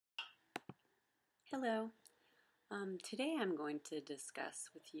Hello. Today I'm going to discuss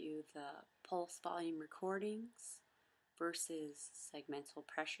with you the pulse volume recordings versus segmental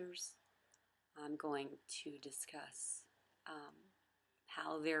pressures. I'm going to discuss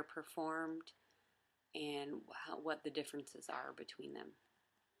how they're performed and what the differences are between them.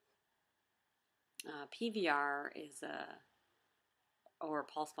 PVR or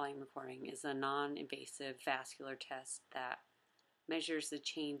pulse volume recording is a non-invasive vascular test that measures the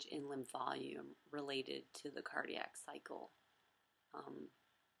change in limb volume related to the cardiac cycle.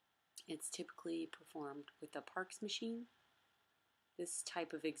 It's typically performed with a Parks machine. This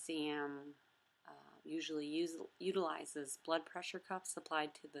type of exam usually utilizes blood pressure cuffs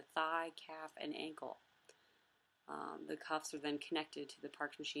applied to the thigh, calf, and ankle. The cuffs are then connected to the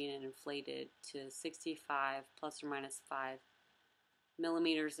Parks machine and inflated to 65 plus or minus 5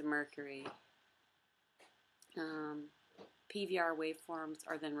 millimeters of mercury. PVR waveforms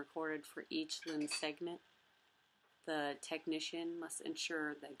are then recorded for each limb segment. The technician must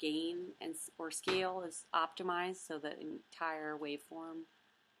ensure the gain or scale is optimized so the entire waveform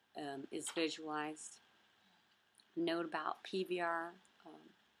is visualized. Note about PVR,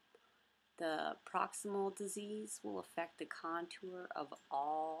 the proximal disease will affect the contour of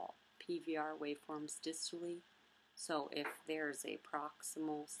all PVR waveforms distally. So if there's a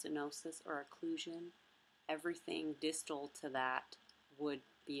proximal stenosis or occlusion, everything distal to that would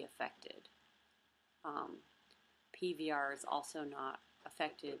be affected. PVR is also not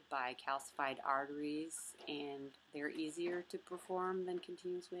affected by calcified arteries, and they're easier to perform than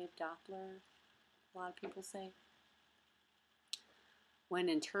continuous wave Doppler, a lot of people say. When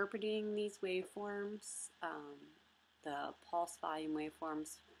interpreting these waveforms, the pulse volume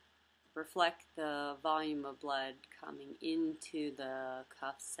waveforms reflect the volume of blood coming into the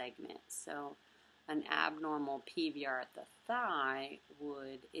cuff segment. So an abnormal PVR at the thigh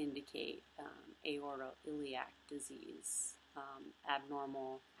would indicate aortoiliac disease.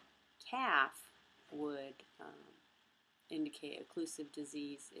 Abnormal calf would indicate occlusive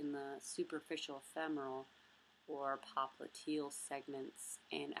disease in the superficial femoral or popliteal segments,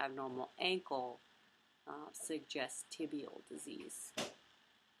 and abnormal ankle suggests tibial disease.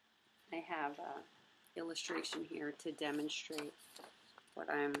 I have an illustration here to demonstrate what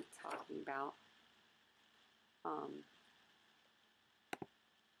I'm talking about.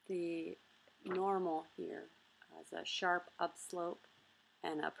 The normal here has a sharp upslope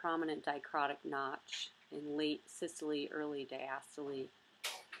and a prominent dicrotic notch in late systole, early diastole.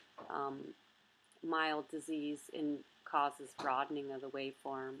 Mild disease causes broadening of the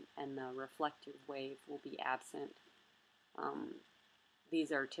waveform, and the reflective wave will be absent.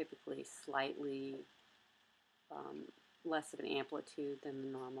 These are typically slightly less of an amplitude than the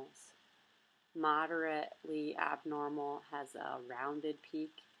normals. Moderately abnormal has a rounded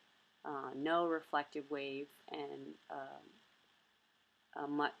peak, no reflective wave, and a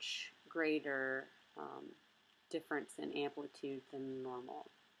much greater difference in amplitude than normal.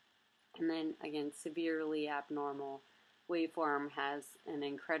 And then again, severely abnormal waveform has an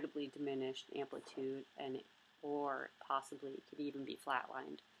incredibly diminished amplitude, or possibly it could even be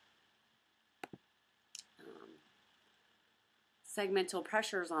flatlined. Segmental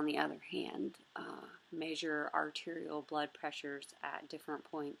pressures, on the other hand, measure arterial blood pressures at different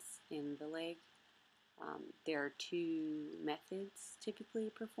points in the leg. There are two methods typically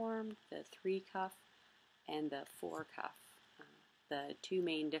performed, the 3-cuff and the 4-cuff. The two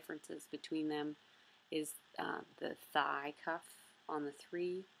main differences between them is the thigh cuff on the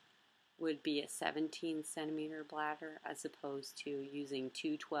 3 would be a 17 centimeter bladder as opposed to using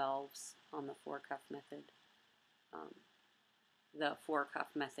 2 12s on the 4-cuff method. The 4-cuff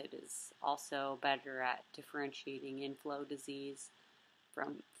method is also better at differentiating inflow disease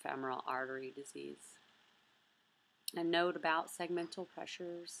from femoral artery disease. A note about segmental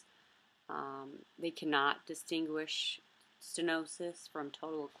pressures, they cannot distinguish stenosis from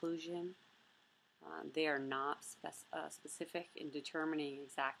total occlusion. They are not specific in determining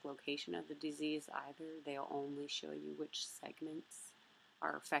exact location of the disease either. They'll only show you which segments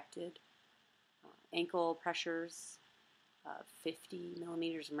are affected. Ankle pressures 50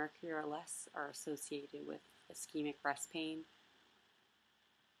 millimeters of mercury or less are associated with ischemic breast pain.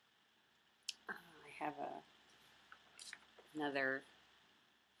 I have another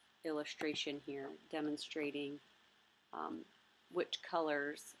illustration here demonstrating which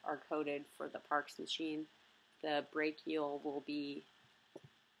colors are coded for the Parks machine. The brachial will be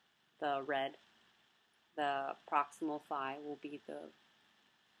the red, the proximal thigh will be the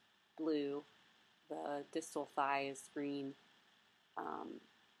blue, the distal thigh is green,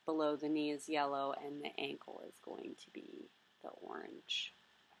 below the knee is yellow, and the ankle is going to be the orange.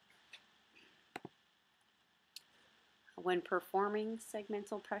 When performing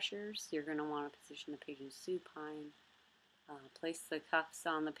segmental pressures, you're going to want to position the patient supine, place the cuffs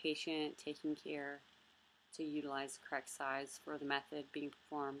on the patient, taking care to utilize the correct size for the method being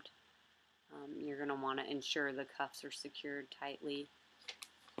performed. You're going to want to ensure the cuffs are secured tightly.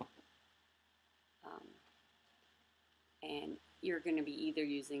 And you're going to be either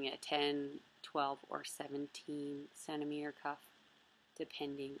using a 10, 12, or 17 centimeter cuff,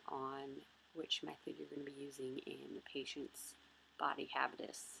 depending on which method you're going to be using in the patient's body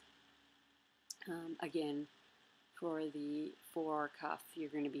habitus. Again, for the forecuff, you're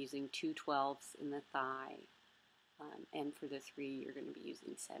going to be using 2 12s in the thigh, and for the 3, you're going to be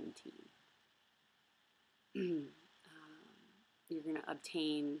using 17. You're going to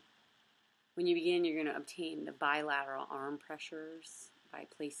obtain, when you begin, you're going to obtain the bilateral arm pressures by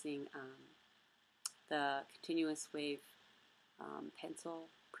placing the continuous wave pencil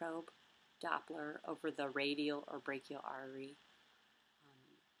probe Doppler over the radial or brachial artery.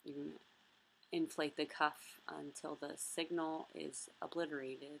 You're going to inflate the cuff until the signal is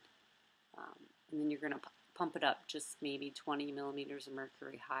obliterated, and then you're going to pump it up just maybe 20 millimeters of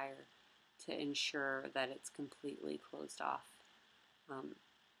mercury higher to ensure that it's completely closed off.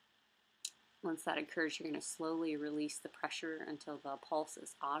 Once that occurs, you're going to slowly release the pressure until the pulse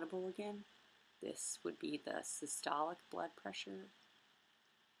is audible again. This would be the systolic blood pressure.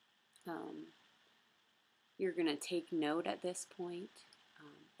 You're going to take note at this point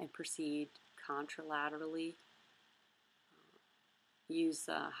and proceed contralaterally. Use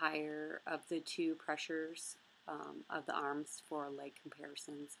the higher of the 2 pressures of the arms for leg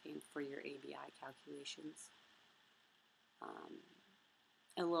comparisons and for your ABI calculations.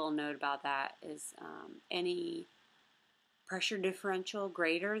 A little note about that is any pressure differential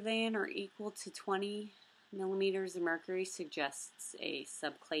greater than or equal to 20 millimeters of mercury suggests a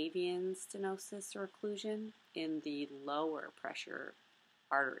subclavian stenosis or occlusion in the lower pressure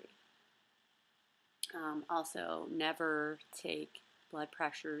artery. Also, never take blood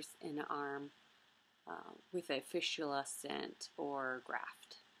pressures in an arm with a fistula stent or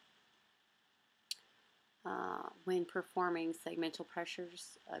graft. When performing segmental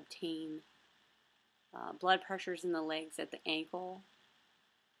pressures, obtain blood pressures in the legs at the ankle.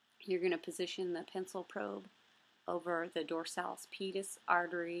 You're going to position the pencil probe over the dorsalis pedis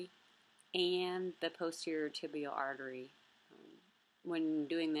artery and the posterior tibial artery. When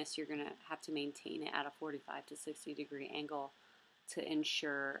doing this, you're going to have to maintain it at a 45 to 60 degree angle to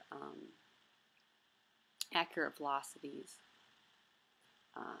ensure accurate velocities.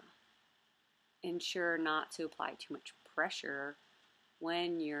 Ensure not to apply too much pressure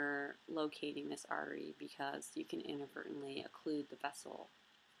when you're locating this artery because you can inadvertently occlude the vessel,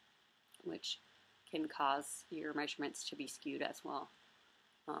 which can cause your measurements to be skewed as well.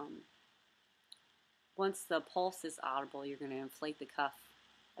 Once the pulse is audible, you're going to inflate the cuff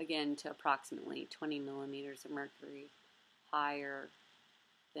again to approximately 20 millimeters of mercury higher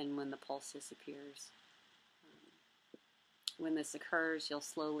than when the pulse disappears. When this occurs, you'll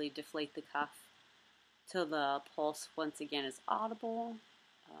slowly deflate the cuff till the pulse once again is audible.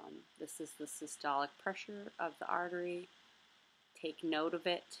 This is the systolic pressure of the artery. Take note of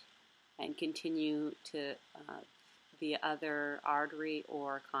it and continue to the other artery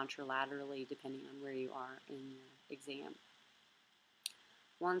or contralaterally depending on where you are in your exam.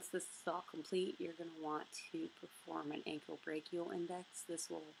 Once this is all complete, you're going to want to perform an ankle brachial index. This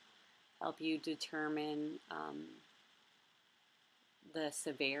will help you determine the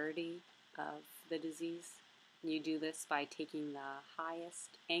severity of the disease. You do this by taking the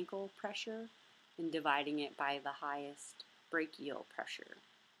highest ankle pressure and dividing it by the highest brachial pressure.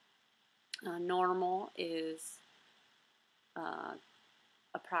 Normal is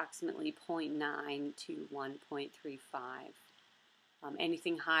approximately 0.9 to 1.35.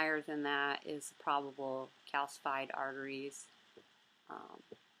 Anything higher than that is probable calcified arteries.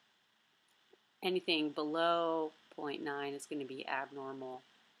 Anything below 0.9 is going to be abnormal.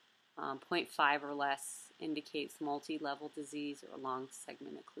 0.5 or less indicates multi-level disease or long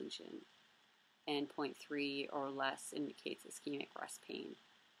segment occlusion, and 0.3 or less indicates ischemic rest pain.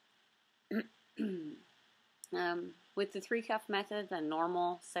 With the 3-cuff method, the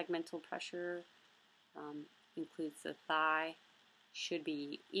normal segmental pressure includes the thigh should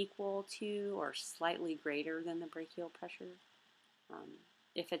be equal to or slightly greater than the brachial pressure.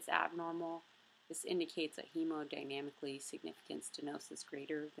 If it's abnormal, this indicates a hemodynamically significant stenosis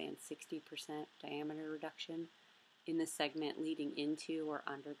greater than 60% diameter reduction in the segment leading into or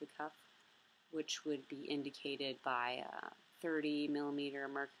under the cuff, which would be indicated by a 30 millimeter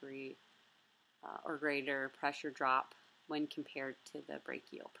mercury or greater pressure drop when compared to the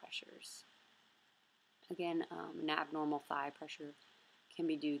brachial pressures. Again, an abnormal thigh pressure can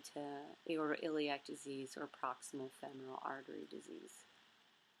be due to aortoiliac disease or proximal femoral artery disease.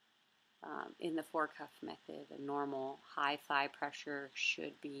 In the forecuff method, a normal high thigh pressure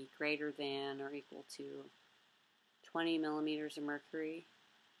should be greater than or equal to 20 millimeters of mercury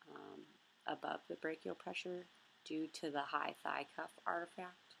above the brachial pressure due to the high thigh cuff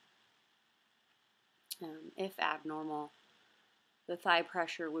artifact. If abnormal, the thigh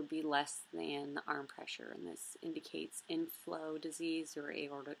pressure would be less than the arm pressure, and this indicates inflow disease or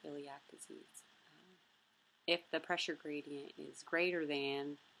aortoiliac disease. If the pressure gradient is greater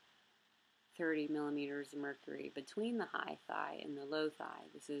than 30 millimeters of mercury between the high thigh and the low thigh,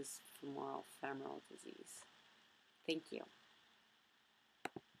 this is femoral disease. Thank you.